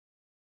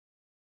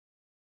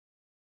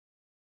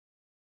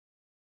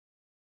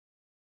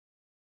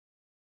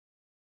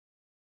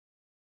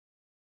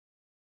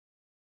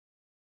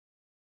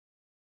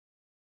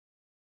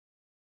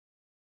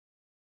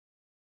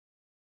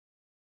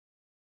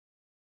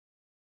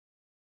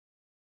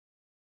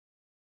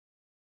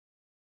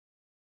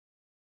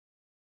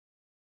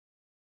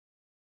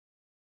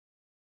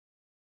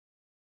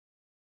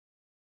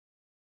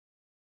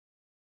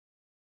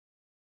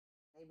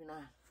Maybe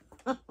not.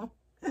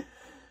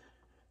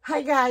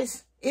 Hi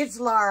guys, it's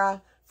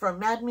Laura from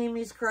Mad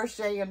Mimi's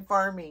Crochet and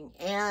Farming,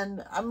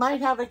 and I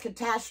might have a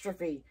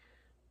catastrophe,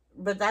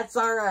 but that's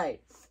all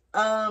right.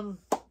 I'm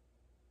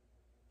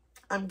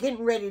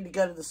getting ready to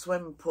go to the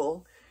swimming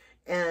pool,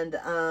 and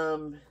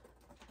I'm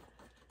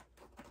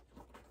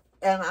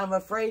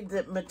afraid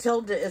that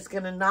Matilda is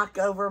going to knock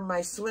over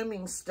my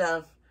swimming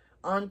stuff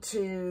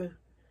onto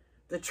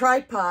the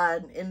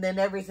tripod, and then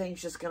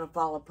everything's just going to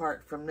fall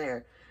apart from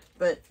there.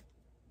 But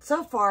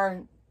so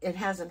far, it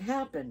hasn't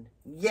happened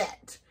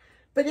yet.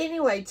 But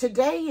anyway,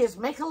 today is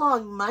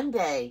Make-Along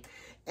Monday,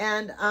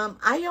 and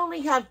I only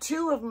have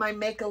 2 of my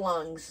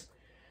make-alongs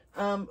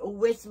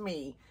with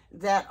me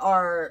that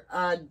are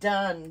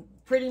done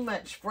pretty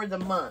much for the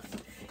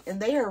month, and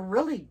they are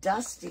really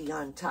dusty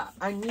on top.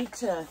 I'm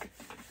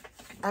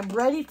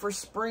ready for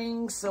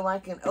spring so I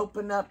can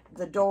open up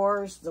the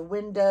doors, the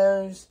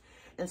windows,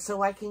 and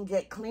so I can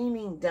get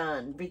cleaning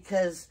done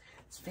because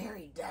it's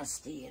very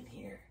dusty in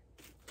here.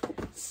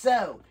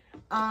 So,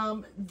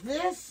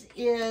 this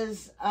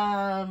is,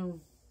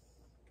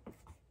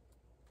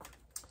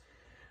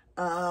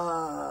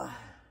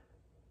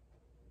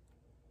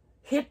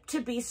 Hip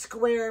to be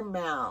Square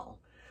Mal,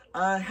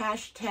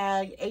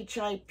 hashtag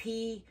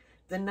HIP,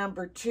 the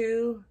number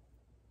 2,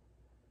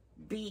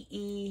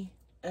 BESQUAREMAL,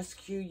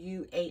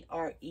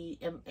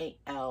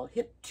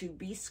 Hip to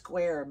be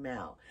Square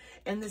Mal.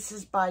 And this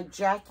is by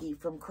Jackie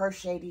from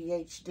Crochet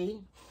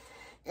ADHD.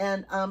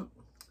 And,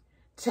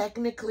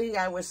 technically,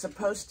 I was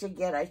supposed to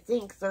get, I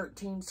think,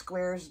 13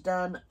 squares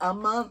done a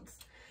month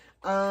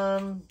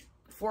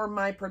for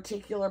my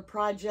particular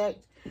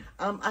project.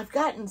 I've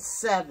gotten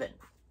 7.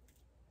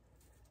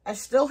 I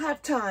still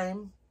have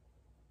time,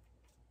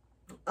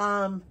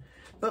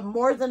 but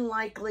more than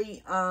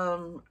likely,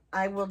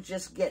 I will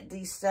just get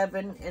these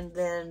 7 and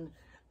then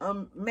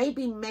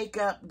maybe make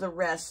up the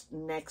rest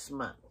next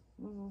month.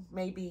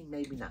 Maybe,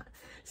 maybe not.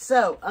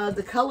 So,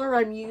 the color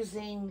I'm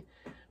using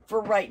for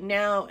right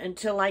now,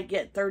 until I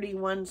get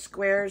 31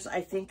 squares,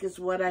 I think is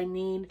what I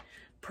need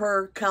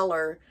per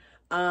color,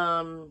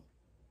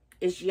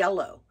 is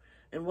yellow.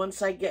 And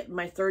once I get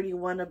my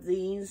 31 of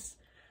these,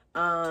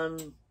 I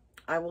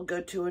will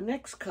go to a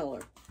next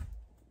color.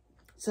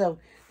 So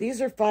these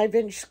are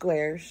 5-inch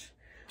squares.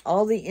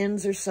 All the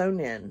ends are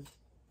sewn in.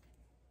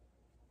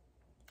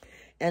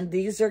 And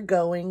these are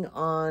going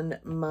on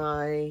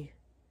my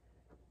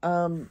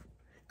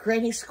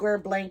granny square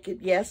blanket,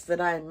 yes, that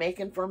I am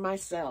making for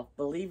myself,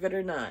 believe it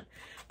or not.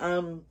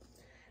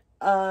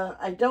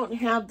 I don't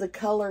have the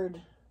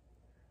colored.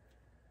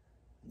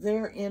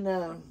 They're in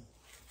a,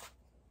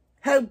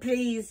 hold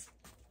please.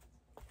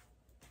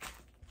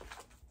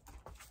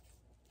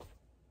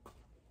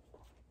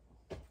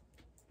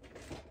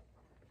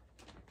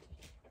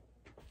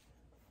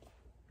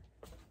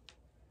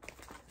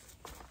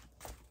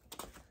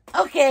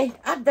 Okay,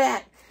 I'm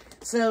back.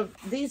 So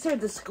these are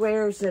the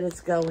squares that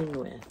it's going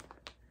with.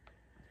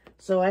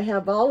 So I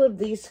have all of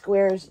these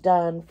squares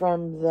done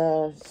from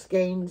the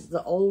skeins,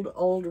 the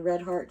old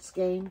Red Heart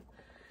skein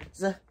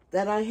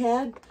that I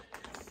had.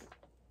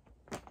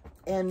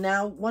 And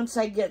now once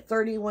I get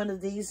 31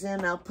 of these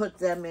in, I'll put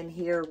them in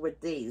here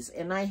with these.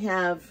 And I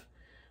have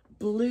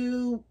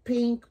blue,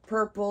 pink,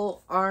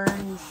 purple,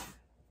 orange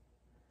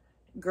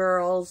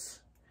girls,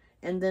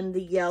 and then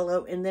the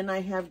yellow, and then I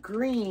have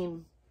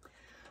green.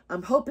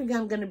 I'm hoping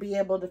I'm going to be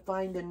able to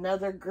find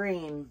another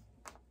green,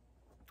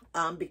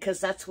 because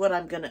that's what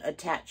I'm going to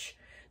attach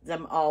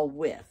them all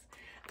with.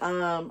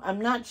 I'm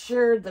not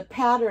sure the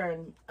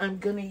pattern I'm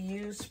going to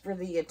use for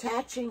the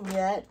attaching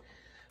yet,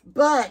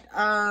 but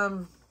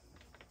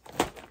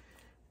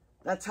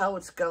that's how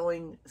it's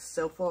going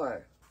so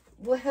far.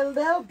 Well,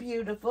 hello,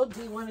 beautiful.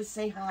 Do you want to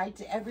say hi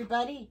to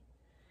everybody?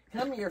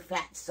 Come here,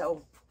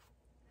 fatso.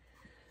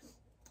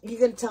 You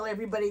going to tell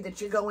everybody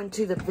that you're going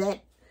to the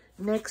vet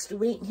next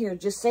week? Here,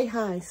 just say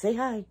hi. Say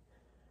hi.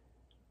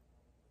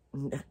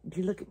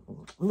 You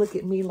look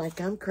at me like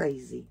I'm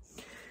crazy.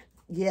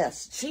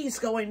 Yes, she's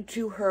going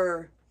to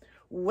her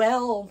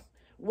well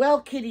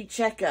kitty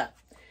checkup.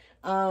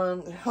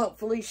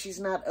 Hopefully she's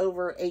not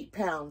over 8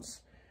 pounds.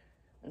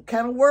 I'm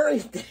kind of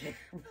worried there,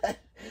 but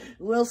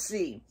we'll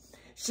see.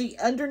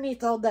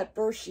 Underneath all that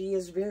fur, she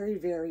is very,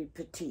 very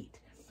petite.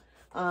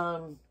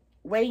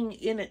 Weighing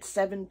in at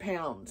 7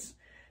 pounds.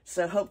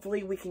 So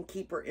hopefully we can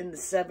keep her in the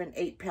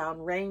 7-8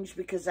 pound range,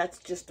 because that's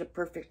just a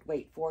perfect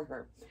weight for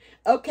her.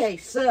 Okay,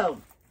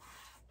 so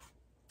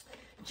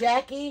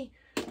Jackie,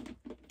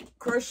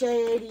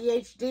 Crochet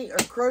ADHD, or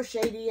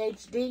Crochet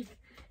ADHD,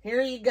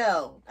 here you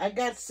go. I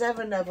got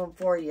 7 of them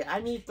for you. I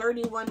need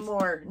 31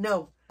 more.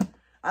 No,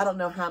 I don't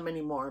know how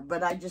many more,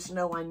 but I just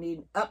know I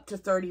need up to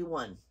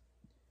 31.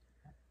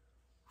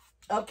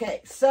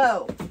 Okay,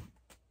 so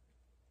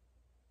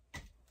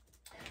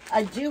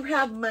I do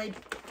have my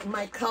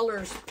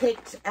colors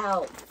picked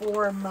out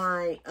for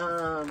my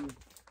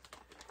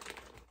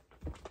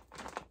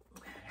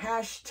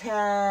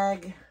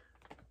hashtag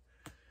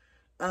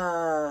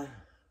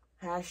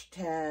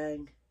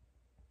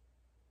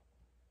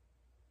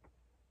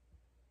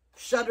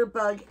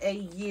Shutterbug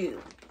AU.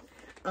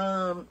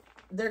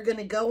 They're going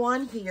to go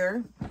on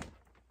here.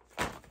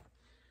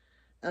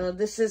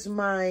 This is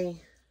my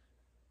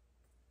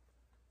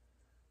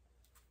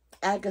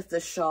Agatha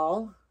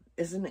shawl.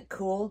 Isn't it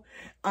cool?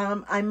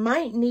 I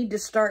might need to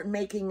start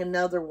making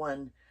another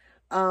one.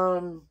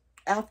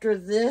 After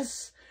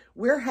this,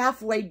 we're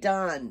halfway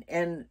done,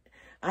 and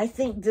I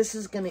think this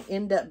is going to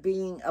end up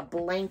being a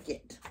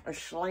blanket, a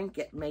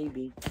schlanket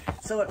maybe.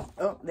 So,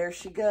 oh, there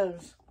she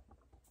goes.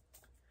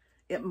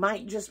 It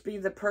might just be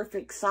the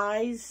perfect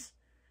size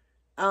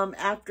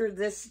after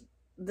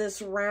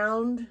this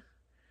round.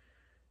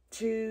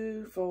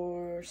 2,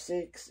 4,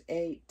 6,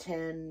 8,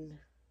 10,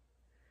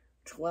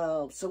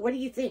 12. So what do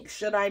you think?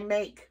 Should I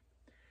make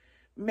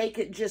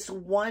it just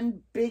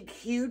one big,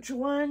 huge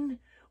one,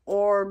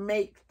 or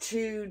make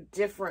 2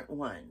 different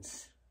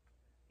ones?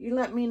 You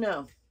let me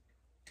know.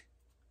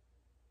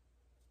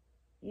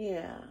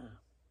 Yeah.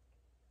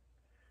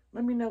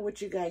 Let me know what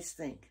you guys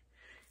think.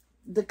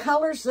 The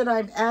colors that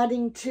I'm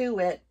adding to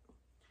it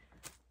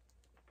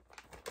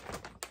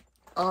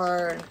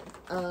are,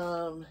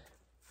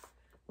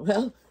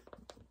 well,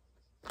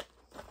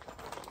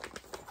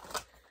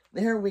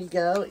 there we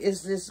go,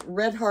 is this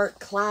Red Heart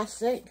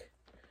Classic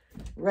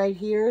right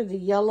here, the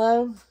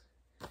yellow,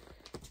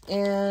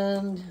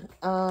 and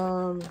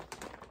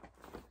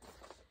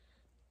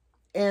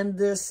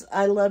this,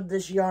 I love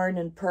this yarn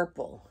in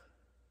purple.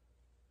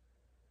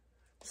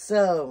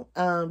 So,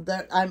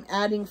 I'm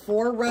adding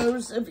 4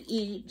 rows of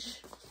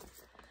each.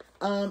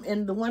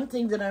 And the one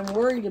thing that I'm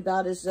worried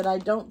about is that I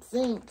don't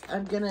think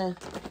I'm going to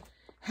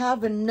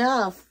have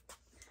enough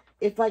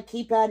if I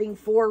keep adding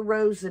 4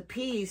 rows a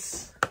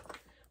piece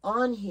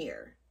on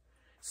here.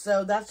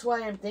 So that's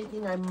why I'm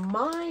thinking I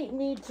might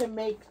need to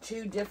make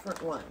 2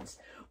 different ones,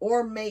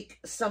 or make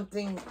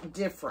something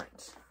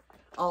different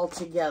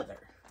altogether.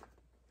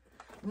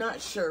 Not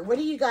sure. What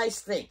do you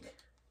guys think?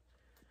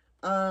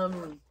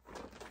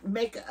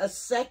 Make a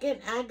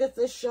second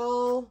Agatha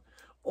shawl,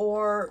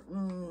 or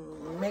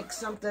make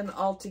something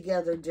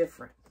altogether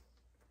different.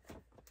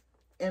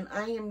 And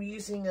I am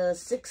using a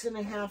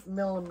 6.5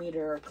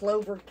 millimeter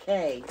Clover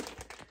K.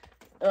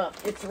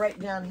 It's right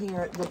down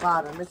here at the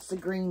bottom. It's the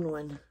green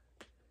one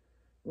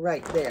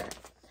right there.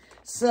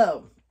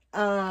 So,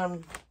 I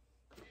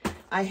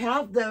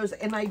have those,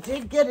 and I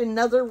did get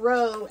another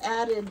row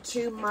added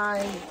to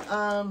my,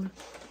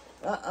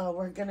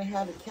 we're going to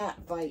have a cat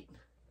fight.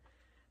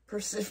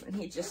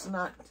 Persephone just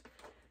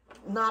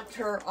knocked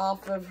her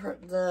off of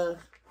the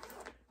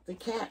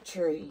cat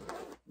tree.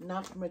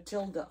 Knocked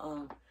Matilda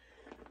off.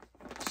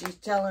 She's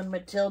telling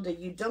Matilda,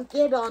 you don't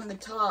get on the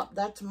top.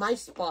 That's my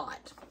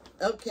spot.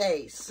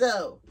 Okay,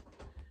 so,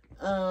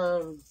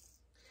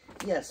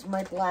 yes,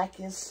 my black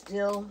is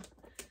still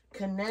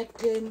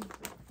connected.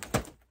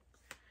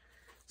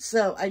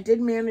 So, I did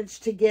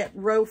manage to get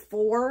row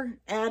 4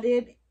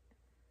 added.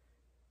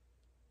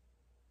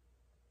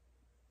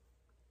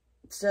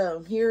 So,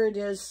 here it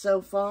is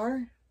so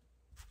far.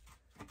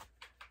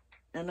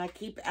 And I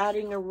keep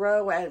adding a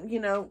row. You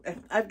know,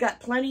 I've got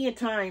plenty of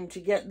time to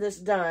get this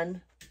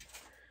done.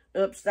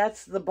 Oops,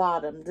 that's the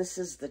bottom. This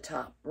is the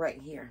top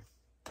right here.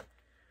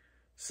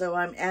 So,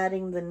 I'm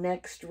adding the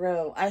next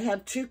row. I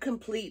have 2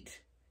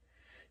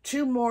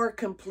 more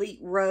complete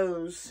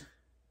rows.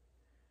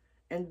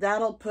 And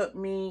that'll put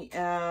me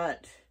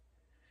at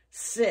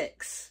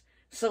 6.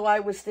 So,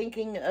 I was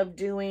thinking of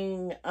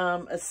doing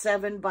a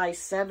 7 by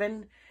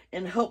 7.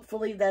 And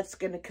hopefully that's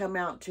going to come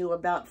out to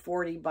about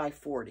 40 by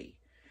 40.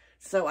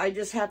 So I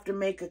just have to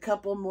make a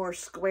couple more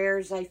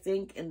squares, I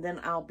think, and then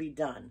I'll be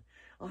done.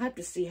 I'll have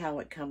to see how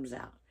it comes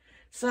out.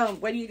 So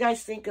what do you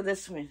guys think of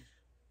this one?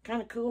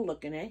 Kind of cool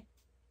looking, eh?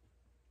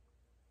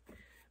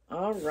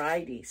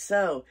 Alrighty.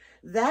 So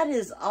that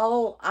is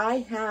all I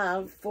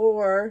have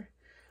for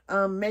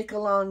Make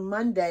Along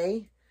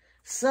Monday.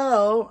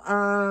 So,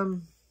 let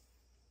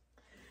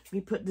me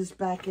put this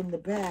back in the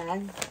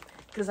bag,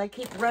 because I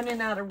keep running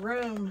out of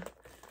room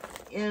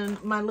in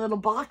my little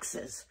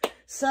boxes.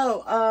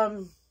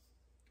 So,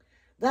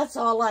 that's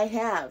all I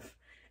have.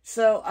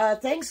 So,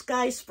 thanks,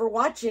 guys, for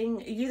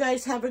watching. You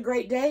guys have a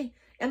great day,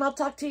 and I'll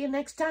talk to you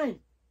next time.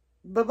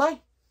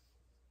 Bye-bye.